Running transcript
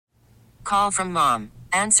Call from mom.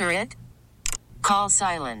 Answer it. Call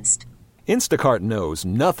silenced. Instacart knows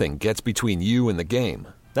nothing gets between you and the game.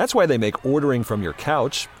 That's why they make ordering from your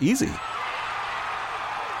couch easy.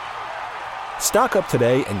 Stock up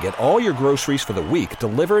today and get all your groceries for the week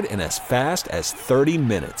delivered in as fast as 30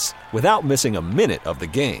 minutes without missing a minute of the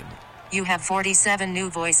game. You have 47 new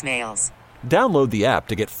voicemails. Download the app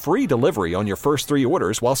to get free delivery on your first 3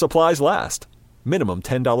 orders while supplies last. Minimum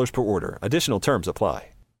 $10 per order. Additional terms apply.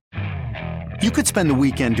 You could spend the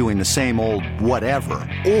weekend doing the same old whatever,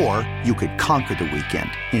 or you could conquer the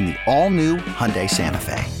weekend in the all-new Hyundai Santa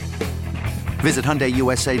Fe. Visit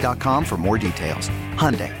HyundaiUSA.com for more details.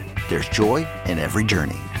 Hyundai, there's joy in every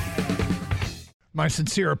journey. My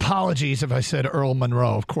sincere apologies if I said Earl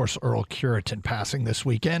Monroe. Of course, Earl Curitan passing this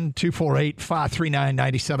weekend.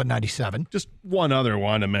 248-539-9797. Just one other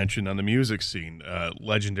one to mention on the music scene.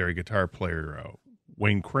 Legendary guitar player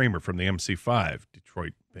Wayne Kramer from the MC5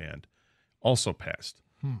 Detroit band also passed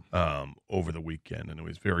over the weekend, and it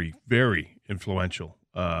was very, very influential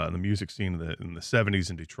in the music scene in the 70s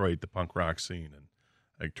in Detroit, the punk rock scene,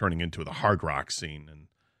 and turning into the hard rock scene. And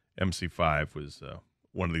MC5 was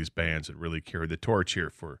one of these bands that really carried the torch here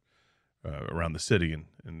for around the city and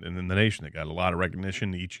in the nation. They got a lot of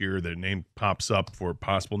recognition each year. Their name pops up for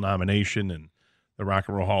possible nomination in the Rock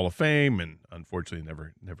and Roll Hall of Fame, and unfortunately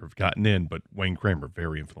never have gotten in. But Wayne Kramer,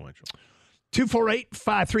 very influential.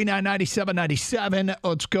 248-539-9797.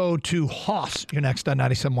 Let's go to Hoss. You're next on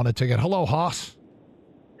 97 a Ticket. Hello, Hoss.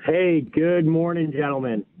 Hey, good morning,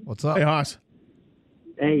 gentlemen. What's up? Hey, Hoss.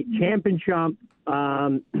 Hey, Champ and Chump.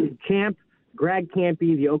 Champ, Greg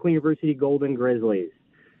Campy, the Oakland University Golden Grizzlies.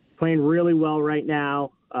 Playing really well right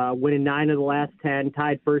now, winning 9 of the last 10,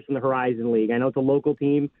 tied first in the Horizon League. I know it's a local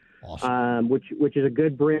team, Awesome. which is a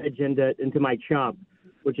good bridge into my Chump,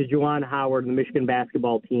 which is Juwan Howard and the Michigan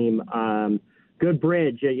basketball team. Good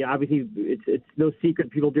bridge. Obviously, it's no secret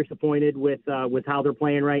people are disappointed with how they're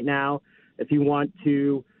playing right now. If you want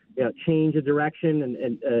to change the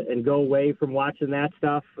direction and go away from watching that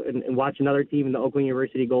stuff and watch another team in the Oakland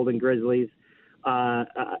University Golden Grizzlies.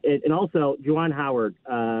 And also, Juwan Howard.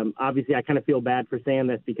 Obviously, I kind of feel bad for saying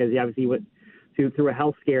this because he obviously went through a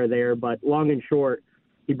health scare there. But long and short,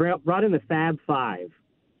 he brought in the Fab Five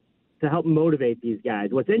to help motivate these guys.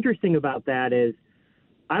 What's interesting about that is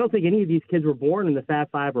I don't think any of these kids were born in the Fab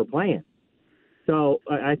Five were playing. So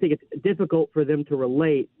I think it's difficult for them to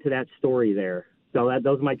relate to that story there. So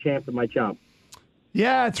those are my Champ and my Chump.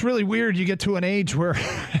 Yeah, it's really weird. You get to an age where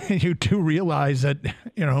you do realize that,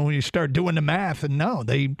 when you start doing the math, and no,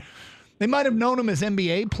 they might have known them as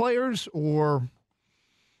NBA players or,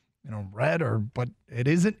 but it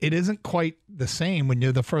isn't quite the same when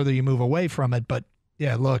the further you move away from it. But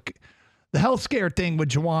yeah, look, the health scare thing with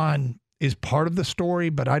Juwan is part of the story,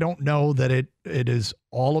 but I don't know that it is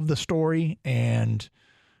all of the story. And,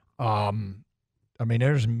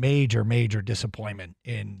 there's major, major disappointment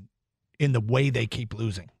in the way they keep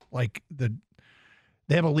losing. Like they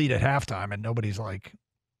have a lead at halftime and nobody's like,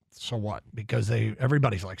 so what? Because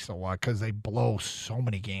everybody's like, so what? Because they blow so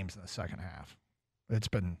many games in the second half. It's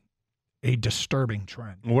been a disturbing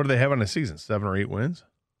trend. What do they have on the season? 7 or 8 wins?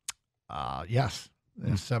 Yes.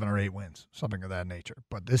 7 or 8 wins, something of that nature.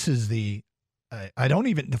 But this is the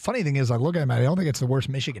funny thing is I look at them, I don't think it's the worst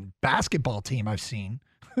Michigan basketball team I've seen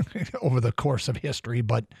over the course of history,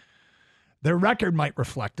 but their record might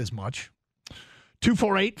reflect as much.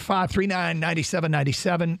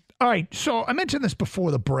 248-539-9797. All right, so I mentioned this before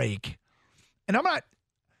the break, and I'm not,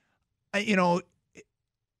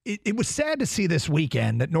 it was sad to see this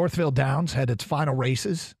weekend that Northville Downs had its final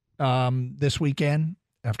races this weekend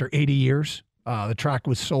after 80 years. The track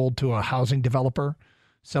was sold to a housing developer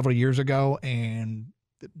several years ago, and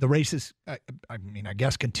the races, I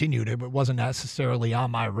guess continued. It wasn't necessarily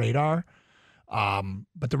on my radar.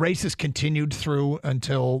 But the races continued through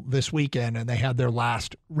until this weekend, and they had their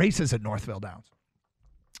last races at Northville Downs.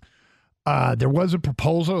 There is a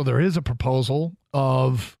proposal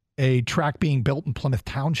of a track being built in Plymouth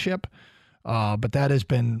Township, but that has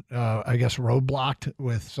been, roadblocked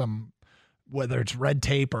with some, whether it's red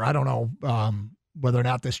tape or I don't know whether or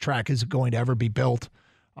not this track is going to ever be built.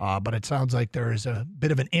 But it sounds like there is a bit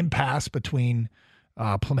of an impasse between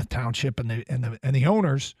Plymouth Township and the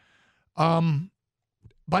owners.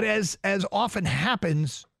 But as often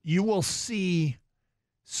happens, you will see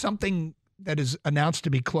something that is announced to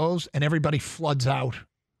be closed and everybody floods out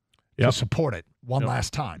to support it one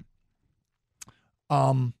last time.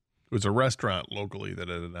 It was a restaurant locally that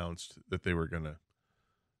had announced that they were going to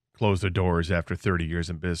close their doors after 30 years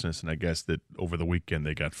in business. And I guess that over the weekend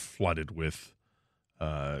they got flooded with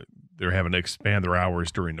they're having to expand their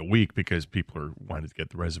hours during the week because people are wanting to get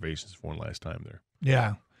the reservations for one last time there.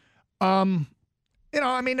 Yeah.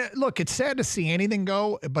 Look, it's sad to see anything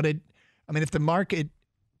go, but if the market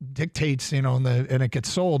dictates, and it gets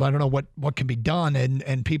sold, I don't know what can be done,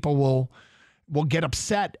 and people will get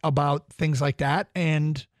upset about things like that,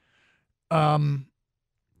 and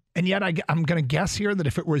yet I'm going to guess here that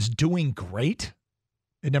if it was doing great,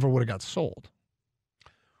 it never would have got sold.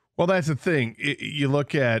 Well, that's the thing. You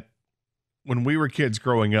look at when we were kids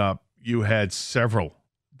growing up, you had several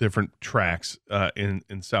different tracks in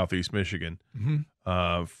Southeast Michigan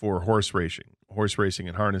for horse racing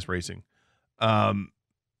and harness racing. And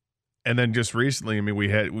then just recently, we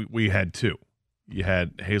had two. You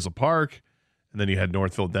had Hazel Park, and then you had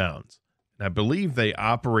Northville Downs. And I believe they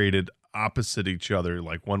operated opposite each other.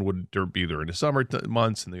 Like one would be during the summer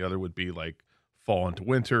months, and the other would be like fall into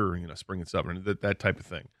winter, or, spring and summer, that type of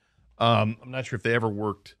thing. I'm not sure if they ever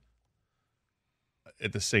worked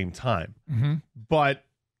at the same time, but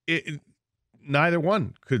neither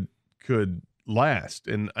one could last.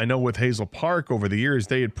 And I know with Hazel Park over the years,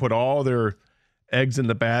 they had put all their eggs in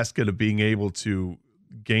the basket of being able to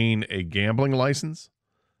gain a gambling license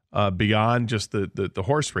beyond just the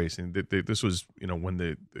horse racing. This was, when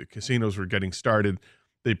the casinos were getting started,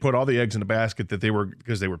 they put all the eggs in the basket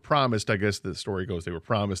because they were promised, I guess the story goes, they were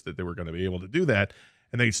promised that they were going to be able to do that.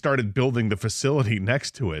 And they started building the facility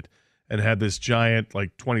next to it and had this giant,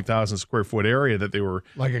 like 20,000 square foot area that they were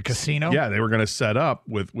like a casino. Yeah, they were going to set up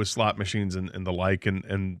with slot machines and the like,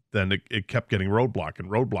 and then it kept getting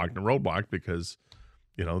roadblocked because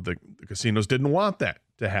the casinos didn't want that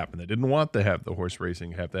to happen. They didn't want to have the horse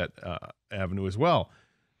racing have that avenue as well.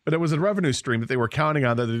 But it was a revenue stream that they were counting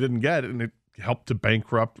on that they didn't get, and it helped to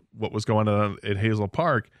bankrupt what was going on at Hazel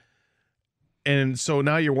Park. And so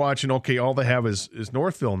now you're watching, okay, all they have is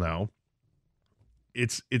Northville now.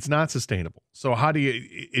 It's not sustainable. So how do you,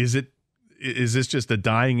 is this just a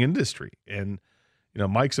dying industry? And,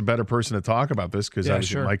 Mike's a better person to talk about this because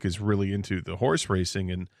obviously Mike is really into the horse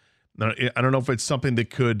racing. And I don't know if it's something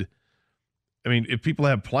that could, if people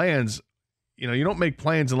have plans, you don't make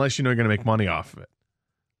plans unless you know you're going to make money off of it.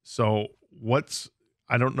 So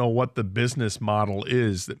I don't know what the business model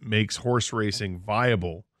is that makes horse racing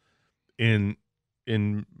viable in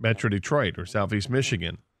Metro Detroit or Southeast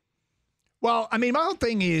Michigan. Well, my whole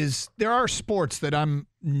thing is there are sports that I'm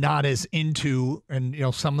not as into, and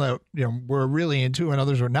some that we're really into, and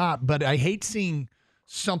others are not. But I hate seeing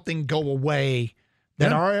something go away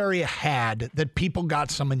that our area had that people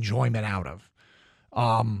got some enjoyment out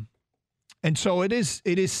of. And so it is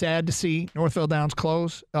sad to see Northville Downs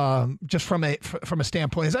close. Just from a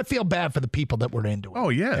standpoint, is I feel bad for the people that were into it. Oh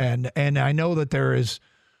yeah, and I know that there is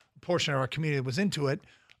a portion of our community that was into it.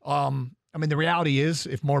 The reality is,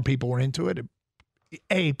 if more people were into it,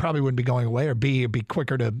 A, probably wouldn't be going away, or B, it'd be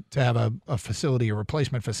quicker to have a facility, a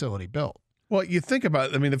replacement facility built. Well, you think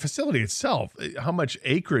about, the facility itself, how much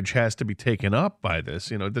acreage has to be taken up by this.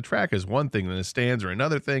 The track is one thing, then the stands are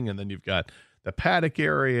another thing, and then you've got the paddock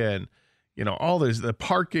area and, all this, the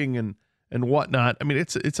parking and whatnot.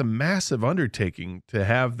 It's a massive undertaking to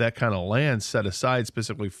have that kind of land set aside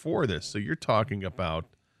specifically for this. So you're talking about,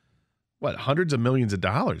 hundreds of millions of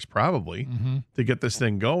dollars probably to get this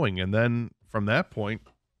thing going. And then from that point,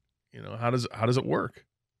 how does it work?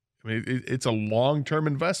 It's a long-term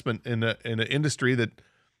investment in an industry that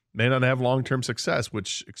may not have long-term success,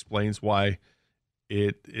 which explains why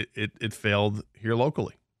it failed here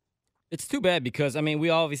locally. It's too bad because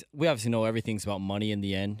we obviously know everything's about money in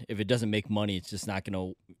the end. If it doesn't make money, it's just not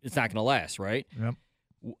gonna last, right? Yep.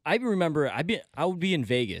 I remember I would be in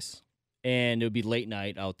Vegas. And it would be late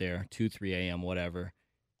night out there, 2, 3 a.m., whatever.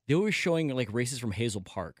 They were showing like races from Hazel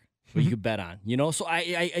Park where you could bet on, So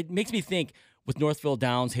it makes me think with Northville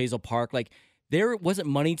Downs, Hazel Park, like there wasn't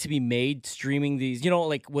money to be made streaming these,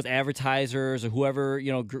 like with advertisers or whoever,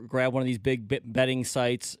 grab one of these big betting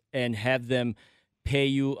sites and have them pay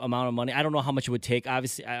you amount of money. I don't know how much it would take.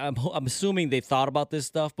 Obviously, I'm assuming they thought about this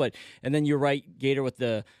stuff, and then you're right, Gator, with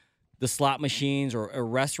the slot machines or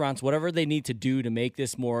restaurants, whatever they need to do to make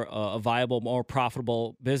this more a viable, more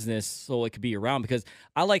profitable business so it could be around. Because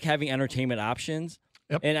I like having entertainment options.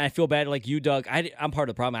 Yep. And I feel bad, like you, Doug. I'm part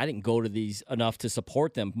of the problem. I didn't go to these enough to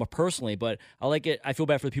support them personally, but I like it. I feel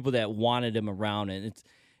bad for the people that wanted them around, and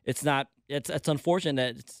it's unfortunate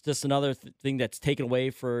that it's just another thing that's taken away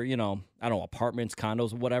for I don't know, apartments,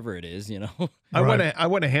 condos, whatever it is. I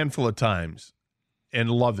went a handful of times and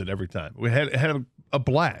loved it every time. We had a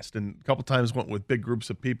blast, and a couple times went with big groups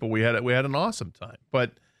of people. We had an awesome time,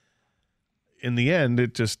 but in the end,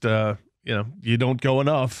 it just you don't go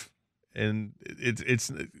enough, and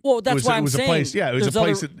it's well, that's why I'm saying. A place, yeah, it was a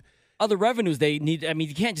place that. Other revenues they need. I mean,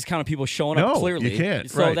 you can't just count on people showing up. Clearly, you can't.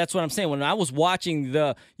 So right. that's what I'm saying. When I was watching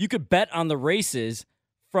you could bet on the races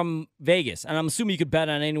from Vegas, and I'm assuming you could bet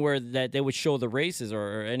on anywhere that they would show the races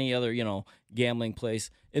or any other gambling place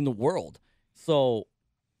in the world. So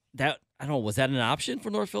that I don't know. Was that an option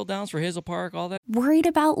for Northville Downs, for Hazel Park, all that? Worried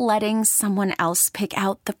about letting someone else pick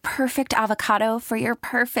out the perfect avocado for your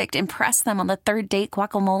perfect impress them on the third date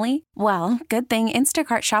guacamole? Well, good thing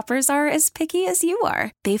Instacart shoppers are as picky as you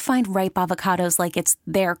are. They find ripe avocados like it's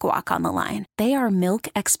their guac on the line. They are milk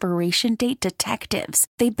expiration date detectives.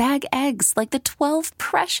 They bag eggs like the 12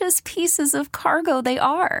 precious pieces of cargo they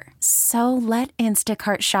are. So let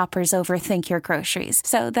Instacart shoppers overthink your groceries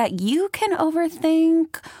so that you can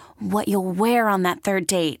overthink what you'll wear on that third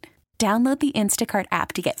date. Download the Instacart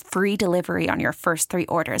app to get free delivery on your first 3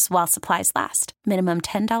 orders while supplies last. Minimum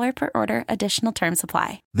 $10 per order. Additional terms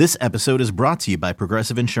apply. This episode is brought to you by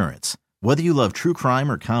Progressive Insurance. Whether you love true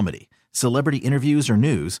crime or comedy, celebrity interviews or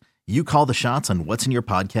news, you call the shots on what's in your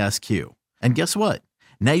podcast queue. And guess what?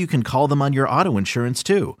 Now you can call them on your auto insurance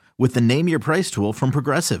too with the Name Your Price tool from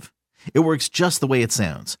Progressive. It works just the way it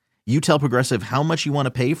sounds. You tell Progressive how much you want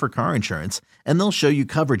to pay for car insurance, and they'll show you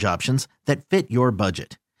coverage options that fit your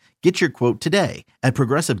budget. Get your quote today at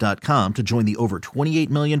Progressive.com to join the over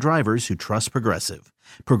 28 million drivers who trust Progressive.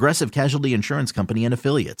 Progressive Casualty Insurance Company and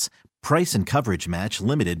Affiliates. Price and coverage match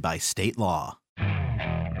limited by state law.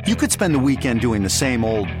 You could spend the weekend doing the same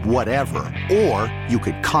old whatever, or you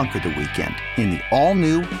could conquer the weekend in the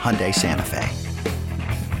all-new Hyundai Santa Fe.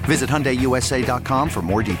 Visit HyundaiUSA.com for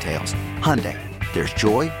more details. Hyundai. There's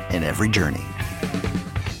joy in every journey.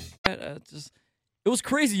 It was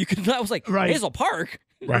crazy. I was like, Right. Hazel Park?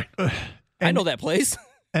 Right. I know that place.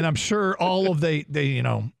 And I'm sure all of the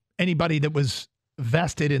anybody that was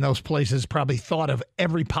vested in those places probably thought of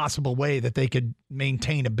every possible way that they could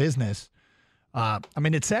maintain a business. I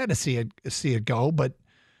mean, it's sad to see it go, but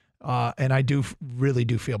and I really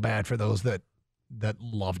do feel bad for those that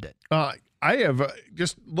loved it. I have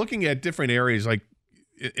just looking at different areas, like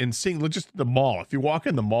and seeing just the mall. If you walk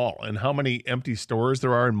in the mall and how many empty stores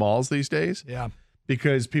there are in malls these days, Yeah.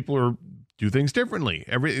 because people do things differently.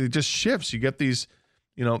 It just shifts. You get these,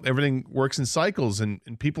 everything works in cycles, and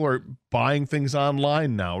people are buying things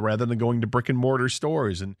online now rather than going to brick and mortar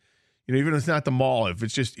stores. And even if it's not the mall,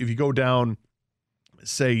 if you go down,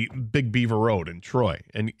 say, Big Beaver Road in Troy,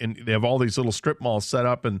 and they have all these little strip malls set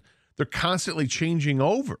up, and they're constantly changing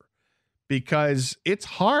over because it's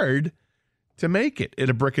hard to make it at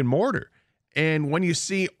a brick and mortar. And when you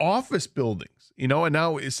see office buildings, and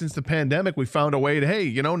now since the pandemic, we found a way to,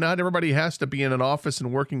 hey, not everybody has to be in an office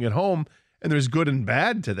and working at home, and there's good and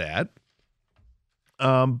bad to that.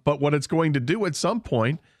 But what it's going to do at some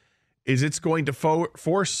point is it's going to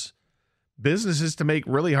force businesses to make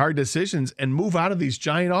really hard decisions and move out of these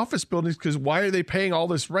giant office buildings, because why are they paying all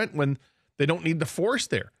this rent when they don't need the force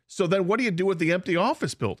there? So then what do you do with the empty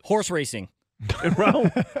office buildings? Horse racing.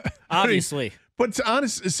 Well, Obviously. But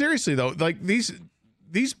seriously though, like these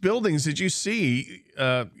buildings that you see,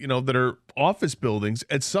 that are office buildings,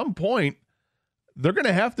 at some point they're going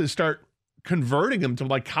to have to start converting them to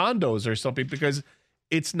like condos or something, because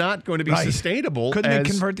it's not going to be sustainable. Couldn't they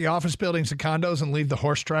convert the office buildings to condos and leave the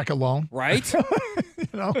horse track alone? Right?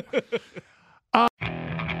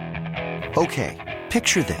 Okay,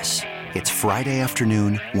 picture this. It's Friday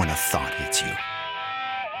afternoon when a thought hits you.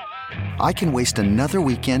 I can waste another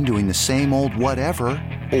weekend doing the same old whatever,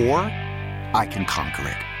 or I can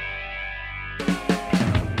conquer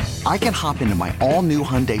it. I can hop into my all-new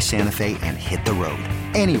Hyundai Santa Fe and hit the road.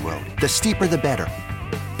 Any road. The steeper, the better.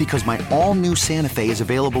 Because my all-new Santa Fe is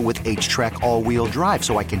available with H-Track all-wheel drive,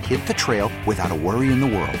 so I can hit the trail without a worry in the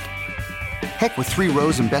world. Heck, with 3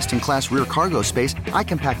 rows and best-in-class rear cargo space, I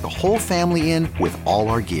can pack the whole family in with all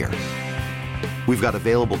our gear. We've got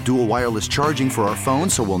available dual wireless charging for our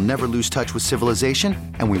phones, so we'll never lose touch with civilization,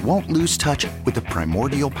 and we won't lose touch with the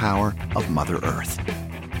primordial power of Mother Earth.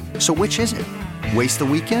 So which is it? Waste the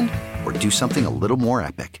weekend or do something a little more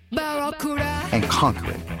epic? And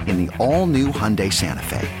conquer it in the all-new Hyundai Santa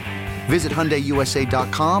Fe. Visit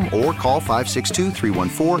HyundaiUSA.com or call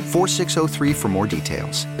 562-314-4603 for more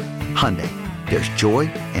details. Hyundai, there's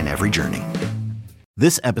joy in every journey.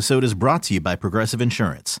 This episode is brought to you by Progressive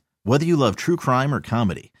Insurance. Whether you love true crime or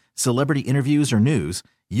comedy, celebrity interviews or news,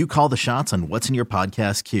 you call the shots on what's in your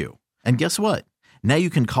podcast queue. And guess what? Now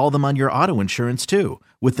you can call them on your auto insurance too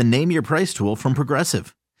with the Name Your Price tool from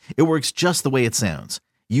Progressive. It works just the way it sounds.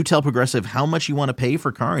 You tell Progressive how much you want to pay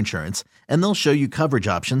for car insurance, and they'll show you coverage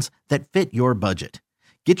options that fit your budget.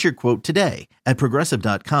 Get your quote today at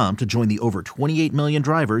Progressive.com to join the over 28 million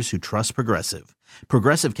drivers who trust Progressive.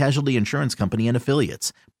 Progressive Casualty Insurance Company and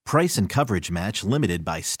Affiliates. Price and coverage match limited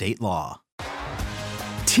by state law.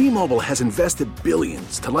 T-Mobile has invested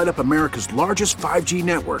billions to light up America's largest 5G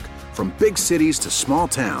network, from big cities to small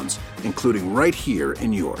towns, including right here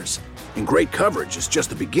in yours. And great coverage is just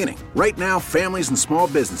the beginning. Right now, families and small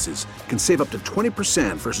businesses can save up to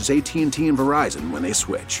 20% versus AT&T and Verizon when they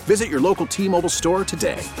switch. Visit your local T-Mobile store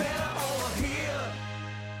today.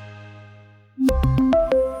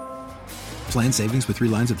 Plan savings with 3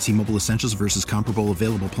 lines of T-Mobile Essentials versus comparable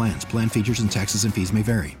available plans. Plan features and taxes and fees may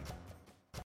vary.